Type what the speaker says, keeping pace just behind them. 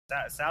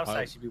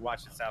Southside should be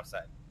watching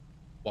Southside.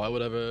 Why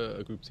would ever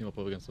a group team up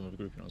against another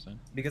group? You know what I'm saying?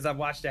 Because I've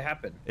watched it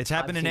happen. It's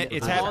happening.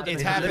 It's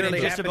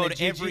happening just about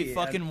every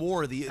fucking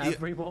war.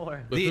 Every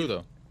war. With who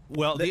though?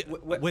 Well,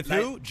 with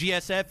who?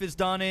 GSF has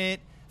done it.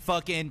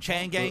 Fucking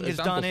Chang Gang has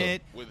done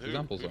it. With who?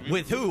 Examples though.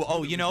 With who?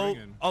 Oh, you know.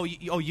 Oh,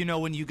 you know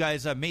when you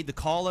guys made the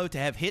call out to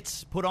have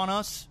hits put on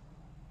us.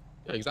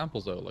 Yeah,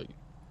 examples though, like.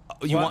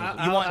 You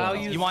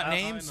want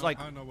names?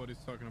 I know what he's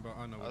talking about.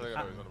 I know what he's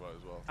talking about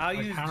as well. I'll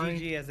use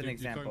GG as an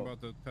example. You're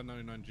talking about the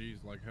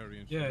 1099Gs like Harry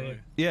and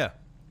Yeah.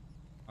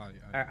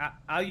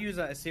 I'll use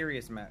a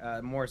serious,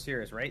 more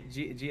serious, right?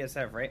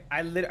 GSF, right?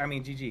 I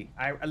mean GG.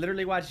 I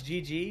literally watched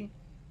GG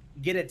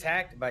get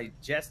attacked by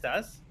Just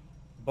Us,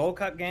 Bowl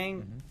Cup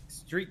Gang,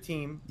 Street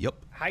Team,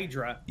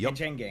 Hydra, and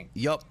Chang Gang.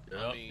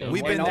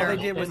 We've been there. All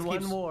they did was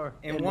one war.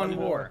 In one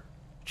war.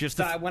 Just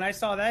when I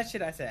saw that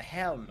shit, I said,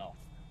 hell no.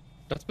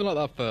 That's been like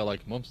that for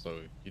like months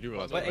though. You do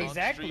realize that?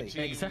 Exactly.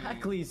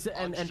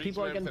 And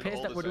people are getting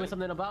pissed that we're doing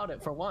something about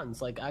it for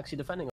once, like actually defending